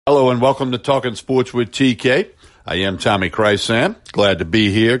Hello and welcome to Talking Sports with TK. I am Tommy Krysan. Glad to be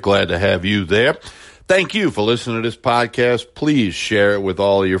here. Glad to have you there. Thank you for listening to this podcast. Please share it with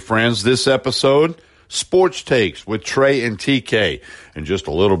all of your friends. This episode, Sports Takes with Trey and TK. In just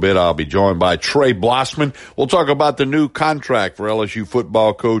a little bit, I'll be joined by Trey Blossman. We'll talk about the new contract for LSU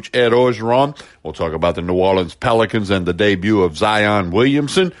football coach Ed Orgeron. We'll talk about the New Orleans Pelicans and the debut of Zion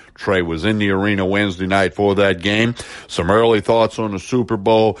Williamson. Trey was in the arena Wednesday night for that game. Some early thoughts on the Super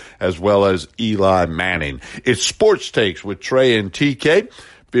Bowl, as well as Eli Manning. It's Sports Takes with Trey and TK.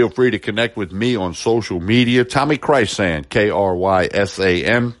 Feel free to connect with me on social media. Tommy Krysan,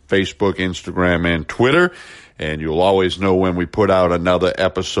 Krysan, Facebook, Instagram, and Twitter. And you'll always know when we put out another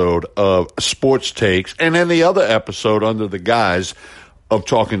episode of Sports Takes and any other episode under the guise of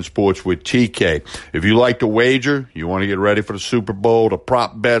Talking Sports with TK. If you like to wager, you want to get ready for the Super Bowl, the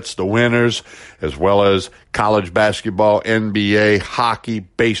prop bets, the winners, as well as college basketball, NBA, hockey,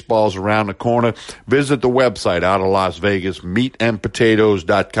 baseball's around the corner, visit the website out of Las Vegas,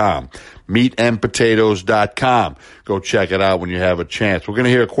 meatandpotatoes.com. meatandpotatoes.com. Go check it out when you have a chance. We're going to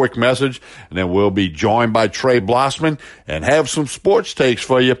hear a quick message, and then we'll be joined by Trey Blossman and have some sports takes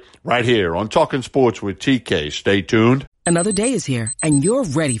for you right here on Talking Sports with TK. Stay tuned. Another day is here, and you're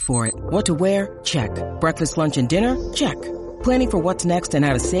ready for it. What to wear? Check. Breakfast, lunch, and dinner? Check. Planning for what's next and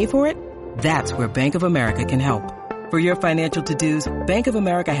how to save for it? That's where Bank of America can help. For your financial to-dos, Bank of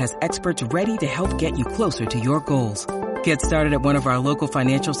America has experts ready to help get you closer to your goals. Get started at one of our local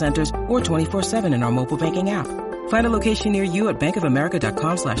financial centers or 24/7 in our mobile banking app. Find a location near you at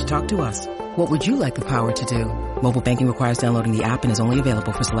bankofamerica.com/talktous. What would you like the power to do? Mobile banking requires downloading the app and is only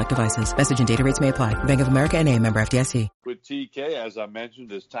available for select devices. Message and data rates may apply. Bank of America N.A., member FDIC. With TK, as I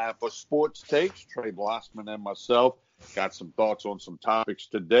mentioned, it's time for Sports Takes. Trey Blossman and myself got some thoughts on some topics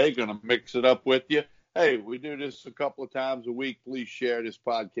today. Going to mix it up with you. Hey, we do this a couple of times a week. Please share this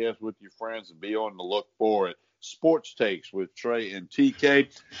podcast with your friends and be on the look for it. Sports Takes with Trey and TK.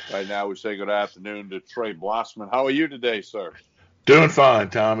 Right now, we say good afternoon to Trey Blossman. How are you today, sir? Doing fine,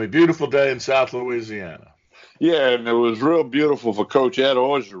 Tommy. Beautiful day in South Louisiana. Yeah, and it was real beautiful for Coach Ed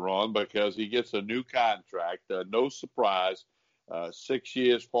Orgeron because he gets a new contract. No surprise, 6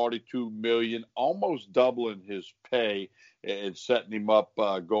 years, $42 million, almost doubling his pay and setting him up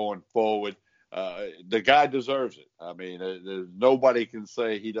going forward. The guy deserves it. I mean, nobody can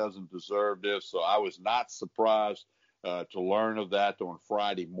say he doesn't deserve this. So I was not surprised to learn of that on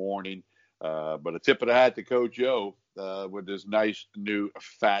Friday morning. But a tip of the hat to Coach O with this nice new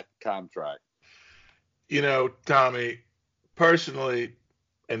fat contract. You know, Tommy, personally,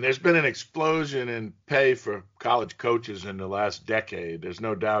 and there's been an explosion in pay for college coaches in the last decade. There's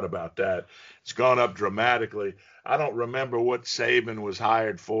no doubt about that. It's gone up dramatically. I don't remember what Saban was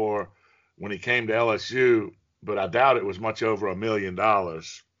hired for when he came to LSU, but I doubt it was much over $1 million.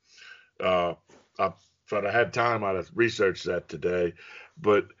 If I'd had time, I'd have researched that today.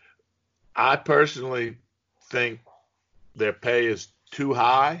 But I personally think their pay is too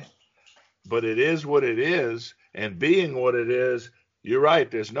high, but it is what it is. And being what it is, you're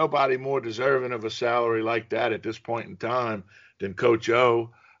right. There's nobody more deserving of a salary like that at this point in time than Coach O.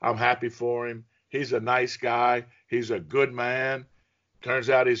 I'm happy for him. He's a nice guy. He's a good man.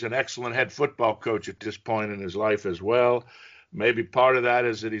 Turns out he's an excellent head football coach at this point in his life as well. Maybe part of that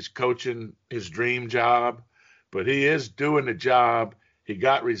is that he's coaching his dream job, but he is doing the job. He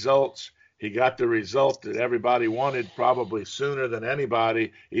got results. He got the result that everybody wanted probably sooner than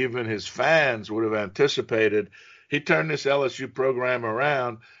anybody, even his fans would have anticipated. He turned this LSU program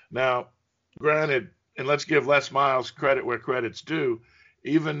around. Now, granted, and let's give Les Miles credit where credit's due,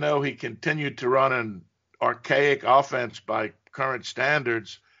 even though he continued to run an archaic offense by current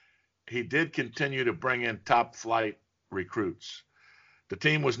standards, he did continue to bring in top flight recruits. The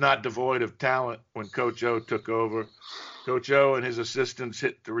team was not devoid of talent when Coach O took over. Coach O and his assistants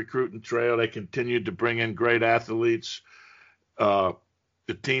hit the recruiting trail. They continued to bring in great athletes. The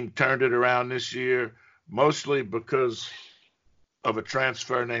team turned it around this year, mostly because of a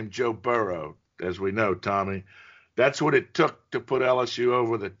transfer named Joe Burrow, as we know, Tommy. That's what it took to put LSU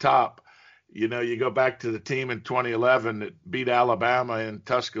over the top. You know, you go back to the team in 2011 that beat Alabama in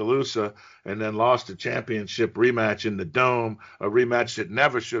Tuscaloosa and then lost a championship rematch in the Dome, a rematch that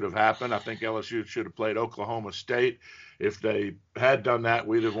never should have happened. I think LSU should have played Oklahoma State. If they had done that,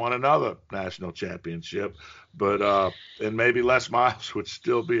 we'd have won another national championship. But and maybe Les Miles would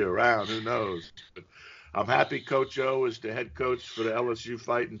still be around. Who knows? But I'm happy Coach O is the head coach for the LSU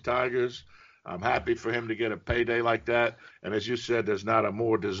Fighting Tigers. I'm happy for him to get a payday like that. And as you said, there's not a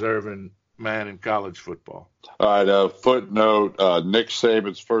more deserving man in college football. All right, footnote, Nick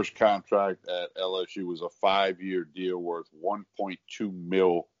Saban's first contract at LSU was a 5-year deal worth $1.2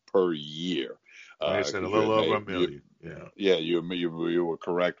 million per year. Like I said, a little over $1 million. Yeah, you were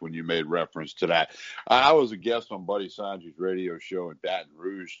correct when you made reference to that. I was a guest on Buddy Sanjay's radio show in Baton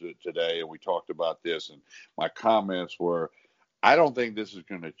Rouge today, and we talked about this, and my comments were, I don't think this is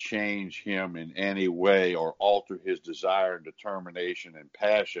going to change him in any way or alter his desire and determination and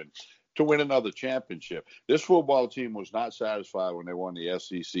passion to win another championship. This football team was not satisfied when they won the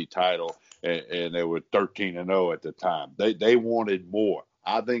SEC title, and they were 13-0 at the time. They wanted more.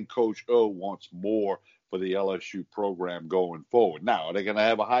 I think Coach O wants more for the LSU program going forward. Now, are they going to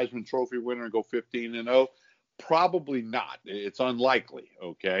have a Heisman Trophy winner and go 15-0? Probably not. It's unlikely,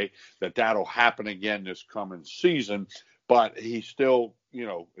 okay, that'll happen again this coming season. But he still,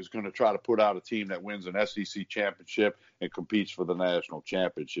 is going to try to put out a team that wins an SEC championship and competes for the national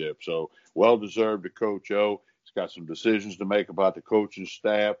championship. So well-deserved to Coach O. He's got some decisions to make about the coaching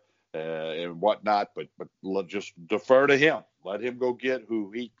staff and whatnot, but just defer to him. Let him go get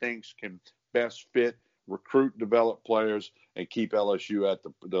who he thinks can best fit, recruit, develop players, and keep LSU at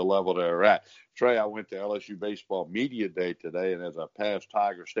the level they're at. Trey, I went to LSU Baseball Media Day today, and as I passed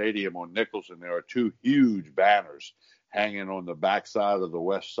Tiger Stadium on Nicholson, there are two huge banners hanging on the backside of the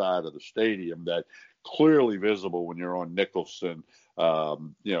west side of the stadium that clearly visible when you're on Nicholson,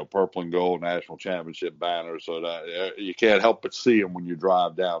 purple and gold national championship banners. So that you can't help but see them when you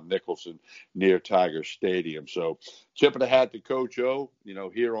drive down Nicholson near Tiger Stadium. So tip of the hat to Coach O.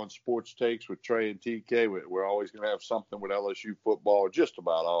 Here on Sports Takes with Trey and TK, we're always going to have something with LSU football, just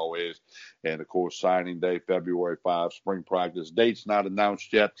about always. And, of course, signing day, February 5, spring practice. Date's not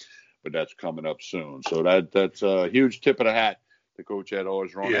announced yet, but that's coming up soon. So that's a huge tip of the hat to Coach Ed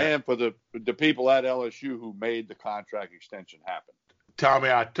Orgeron and for the people at LSU who made the contract extension happen. Tommy,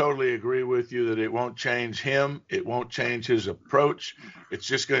 I totally agree with you that it won't change him. It won't change his approach. It's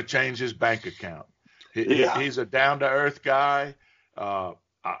just going to change his bank account. He's a down-to-earth guy.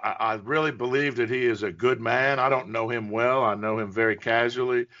 I really believe that he is a good man. I don't know him well. I know him very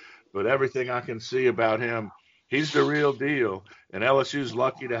casually. But everything I can see about him, he's the real deal, and LSU's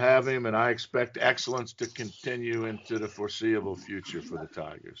lucky to have him, and I expect excellence to continue into the foreseeable future for the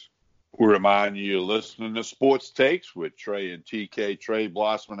Tigers. We remind you, you're listening to Sports Takes with Trey and TK, Trey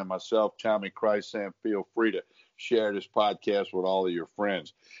Blossman and myself, Tommy Krysan. Feel free to share this podcast with all of your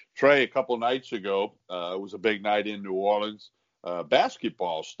friends. Trey, a couple nights ago, it was a big night in New Orleans,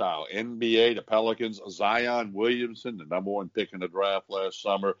 basketball style, NBA, the Pelicans, Zion Williamson, the number one pick in the draft last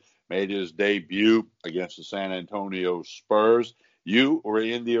summer, made his debut against the San Antonio Spurs. You were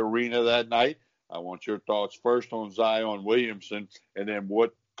in the arena that night. I want your thoughts first on Zion Williamson, and then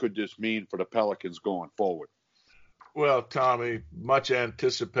what could this mean for the Pelicans going forward? Well, Tommy, much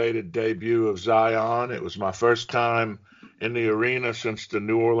anticipated debut of Zion. It was my first time in the arena since the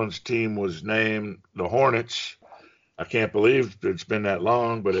New Orleans team was named the Hornets. I can't believe it's been that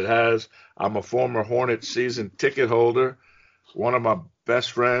long, but it has. I'm a former Hornets season ticket holder. One of my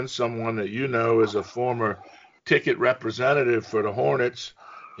best friends, someone that you know, is a former ticket representative for the Hornets.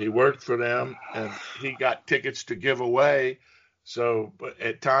 He worked for them, and he got tickets to give away. So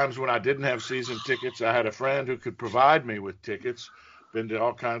at times when I didn't have season tickets, I had a friend who could provide me with tickets. Been to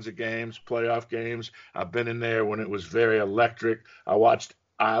all kinds of games, playoff games. I've been in there when it was very electric. I watched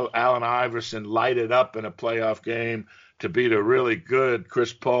Allen Iverson light it up in a playoff game to beat a really good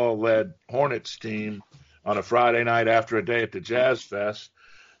Chris Paul-led Hornets team on a Friday night after a day at the Jazz Fest.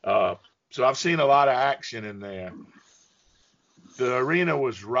 So I've seen a lot of action in there. The arena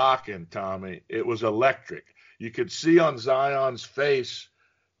was rocking, Tommy. It was electric. You could see on Zion's face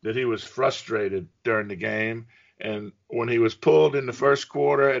that he was frustrated during the game. And when he was pulled in the first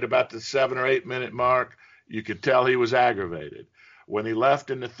quarter at about the 7 or 8 minute mark, you could tell he was aggravated. When he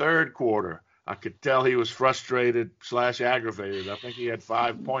left in the third quarter, I could tell he was frustrated/aggravated. I think he had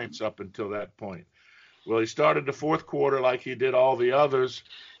 5 points up until that point. Well, he started the fourth quarter like he did all the others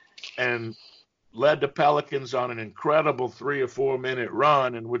and led the Pelicans on an incredible 3 or 4 minute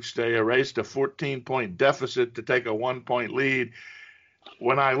run in which they erased a 14-point deficit to take a 1-point lead.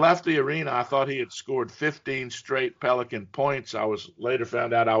 When I left the arena, I thought he had scored 15 straight Pelican points. I was later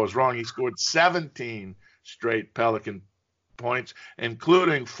found out I was wrong. He scored 17 straight Pelican points,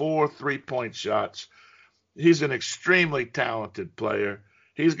 including 4 3-point shots. He's an extremely talented player.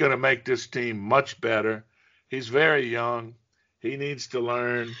 He's going to make this team much better. He's very young. He needs to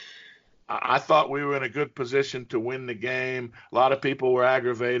learn. I thought we were in a good position to win the game. A lot of people were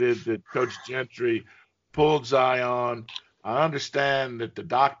aggravated that Coach Gentry pulled Zion. I understand that the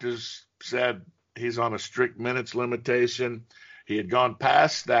doctors said he's on a strict minutes limitation. He had gone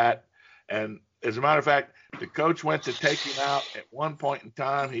past that. And as a matter of fact, the coach went to take him out at one point in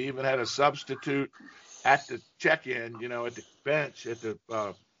time. He even had a substitute at the check-in, at the bench, at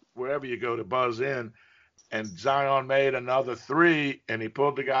the wherever you go to buzz in. And Zion made another three, and he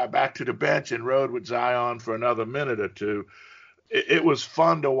pulled the guy back to the bench and rode with Zion for another minute or two. It was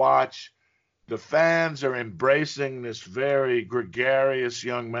fun to watch. The fans are embracing this very gregarious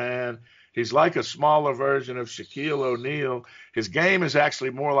young man. He's like a smaller version of Shaquille O'Neal. His game is actually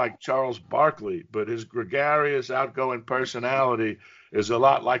more like Charles Barkley, but his gregarious, outgoing personality is a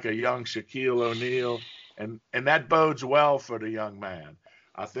lot like a young Shaquille O'Neal, and that bodes well for the young man.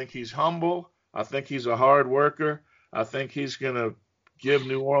 I think he's humble. I think he's a hard worker. I think he's going to give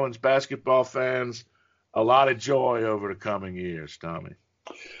New Orleans basketball fans a lot of joy over the coming years, Tommy.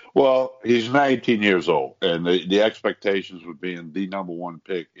 Well, he's 19 years old, and the expectations would be the number one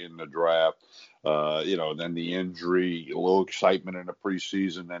pick in the draft. Then the injury, a little excitement in the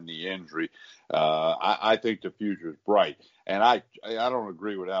preseason, then the injury. I think the future is bright. And I don't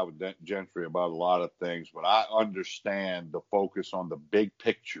agree with Alvin Gentry about a lot of things, but I understand the focus on the big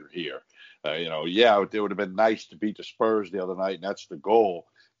picture here. It would have been nice to beat the Spurs the other night, and that's the goal.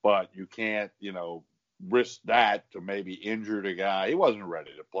 But you can't, risk that to maybe injure the guy. He wasn't ready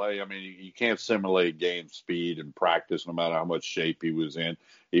to play. I mean, you can't simulate game speed and practice no matter how much shape he was in.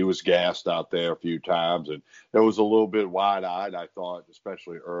 He was gassed out there a few times, and it was a little bit wide-eyed, I thought,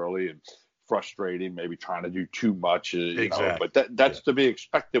 especially early, and frustrating, maybe trying to do too much. Exactly. But that's to be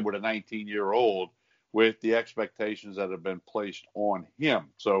expected with a 19-year-old with the expectations that have been placed on him.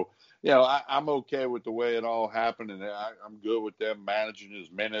 So, I'm okay with the way it all happened, and I'm good with them managing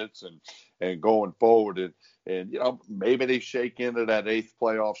his minutes and going forward. And maybe they shake into that 8th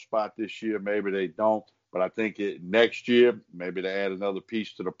playoff spot this year. Maybe they don't. But I think next year, maybe they add another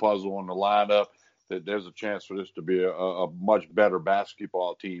piece to the puzzle in the lineup, that there's a chance for this to be a much better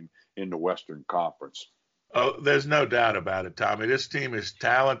basketball team in the Western Conference. Oh, there's no doubt about it, Tommy. This team is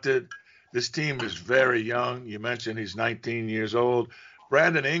talented. This team is very young. You mentioned he's 19 years old.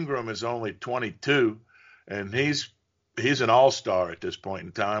 Brandon Ingram is only 22, and he's an all-star at this point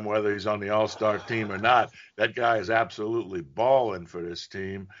in time, whether he's on the all-star team or not. That guy is absolutely balling for this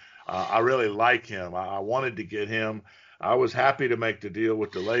team. I really like him. I wanted to get him. I was happy to make the deal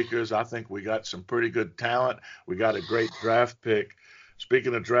with the Lakers. I think we got some pretty good talent. We got a great draft pick.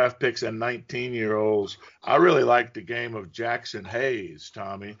 Speaking of draft picks and 19-year-olds, I really like the game of Jackson Hayes,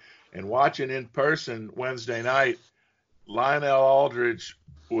 Tommy. And watching in person Wednesday night, Lionel Aldridge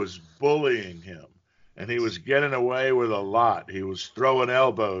was bullying him, and he was getting away with a lot. He was throwing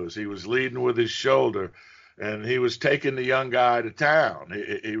elbows. He was leading with his shoulder, and he was taking the young guy to town.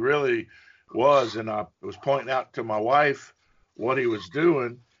 He really was, and I was pointing out to my wife what he was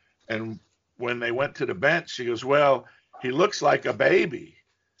doing, and when they went to the bench, she goes, well, he looks like a baby.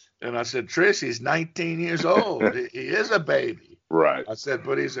 And I said, Trish, he's 19 years old. He is a baby. Right. I said,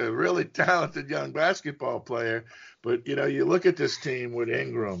 but he's a really talented young basketball player. But, you look at this team with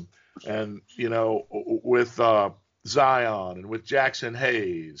Ingram and, with Zion and with Jackson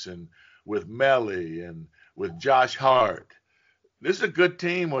Hayes and with Melly and with Josh Hart. This is a good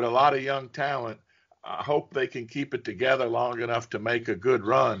team with a lot of young talent. I hope they can keep it together long enough to make a good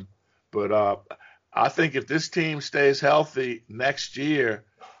run. But I think if this team stays healthy next year,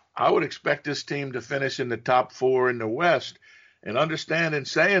 I would expect this team to finish in the top 4 in the West. And understand in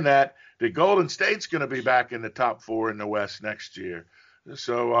saying that, the Golden State's going to be back in the top 4 in the West next year.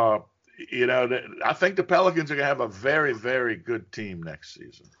 So, I think the Pelicans are going to have a very, very good team next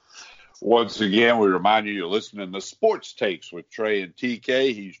season. Once again, we remind you, you're listening to Sports Takes with Trey and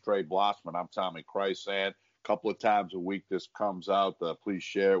TK. He's Trey Blossman. I'm Tommy Kreisand. A couple of times a week this comes out. Please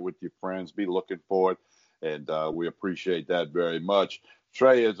share it with your friends. Be looking for it. And we appreciate that very much.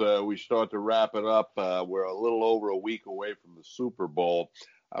 Trey, as we start to wrap it up, we're a little over a week away from the Super Bowl.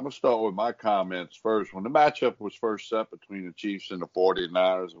 I'm going to start with my comments first. When the matchup was first set between the Chiefs and the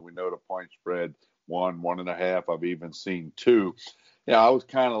 49ers, and we know the point spread 1.5, I've even seen 2. I was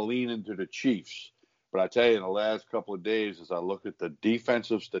kind of leaning to the Chiefs. But I tell you, in the last couple of days, as I look at the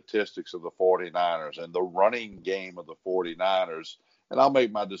defensive statistics of the 49ers and the running game of the 49ers, and I'll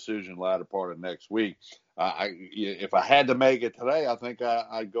make my decision latter part of next week. If I had to make it today, I think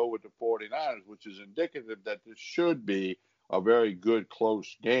I'd go with the 49ers, which is indicative that this should be a very good,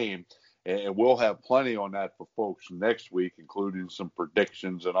 close game. And we'll have plenty on that for folks next week, including some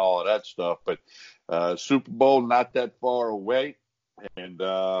predictions and all of that stuff. But Super Bowl not that far away. And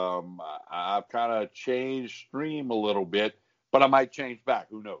I've kind of changed stream a little bit, but I might change back.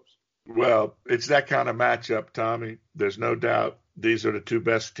 Who knows? Well, it's that kind of matchup, Tommy. There's no doubt these are the two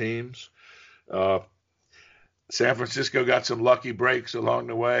best teams. San Francisco got some lucky breaks along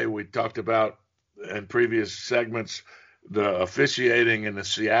the way. We talked about in previous segments the officiating in the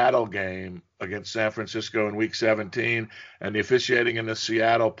Seattle game against San Francisco in Week 17 and the officiating in the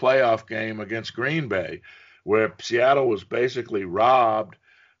Seattle playoff game against Green Bay, where Seattle was basically robbed.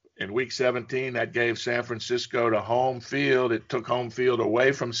 In Week 17, that gave San Francisco to home field. It took home field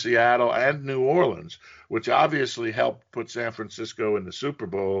away from Seattle and New Orleans, which obviously helped put San Francisco in the Super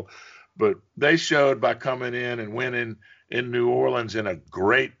Bowl. But they showed by coming in and winning in New Orleans in a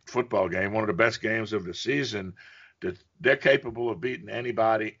great football game, one of the best games of the season, that they're capable of beating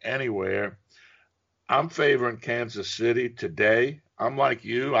anybody, anywhere. I'm favoring Kansas City today. I'm like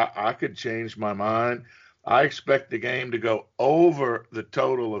you. I could change my mind. I expect the game to go over the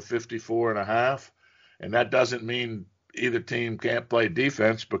total of 54.5, and that doesn't mean either team can't play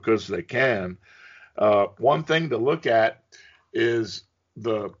defense, because they can. One thing to look at is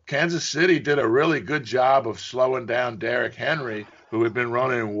the Kansas City did a really good job of slowing down Derrick Henry, who had been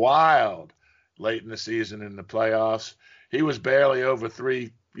running wild late in the season in the playoffs. He was barely over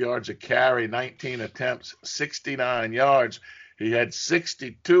 3 yards a carry, 19 attempts, 69 yards. He had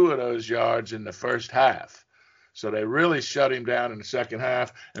 62 of those yards in the first half. So they really shut him down in the second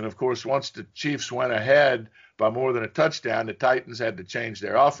half. And, of course, once the Chiefs went ahead by more than a touchdown, the Titans had to change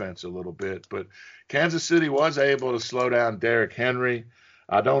their offense a little bit. But Kansas City was able to slow down Derrick Henry.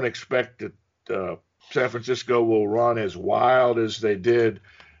 I don't expect that San Francisco will run as wild as they did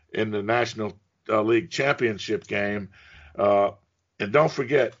in the National League Championship game. And don't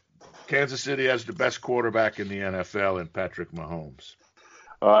forget, Kansas City has the best quarterback in the NFL in Patrick Mahomes.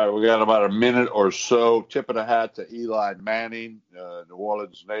 All right, we got about a minute or so. Tip of the hat to Eli Manning, New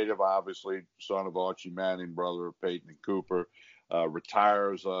Orleans native, obviously son of Archie Manning, brother of Peyton and Cooper,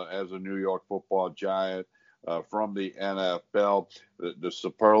 retires as a New York Football Giant from the NFL. The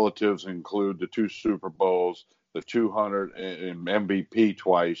superlatives include the 2 Super Bowls, the 200 and MVP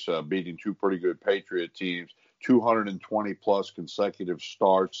twice, beating 2 pretty good Patriot teams, 220-plus consecutive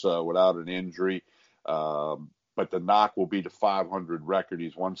starts without an injury. But the knock will be the 500 record.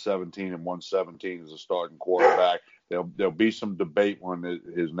 He's 117 and 117 as a starting quarterback. There'll be some debate when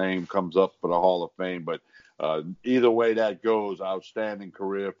his name comes up for the Hall of Fame. But either way that goes, outstanding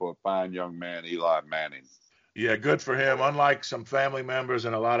career for a fine young man, Eli Manning. Yeah, good for him. Unlike some family members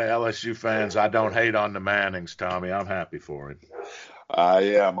and a lot of LSU fans, I don't hate on the Mannings, Tommy. I'm happy for him. I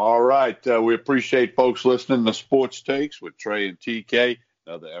am. All right. We appreciate folks listening to Sports Takes with Trey and TK.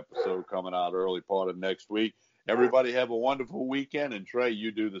 Another episode coming out early part of next week. Everybody have a wonderful weekend, and Trey,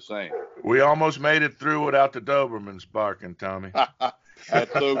 you do the same. We almost made it through without the Dobermans barking, Tommy.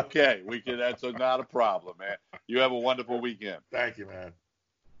 That's okay. That's not a problem, man. You have a wonderful weekend. Thank you, man.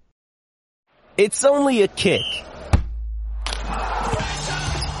 It's only a kick,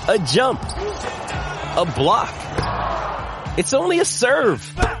 a jump, a block. It's only a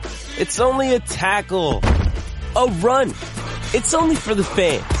serve. It's only a tackle, a run. It's only for the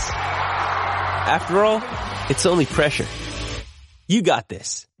fans. After all, it's only pressure. You got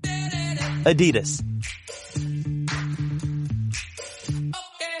this. Adidas.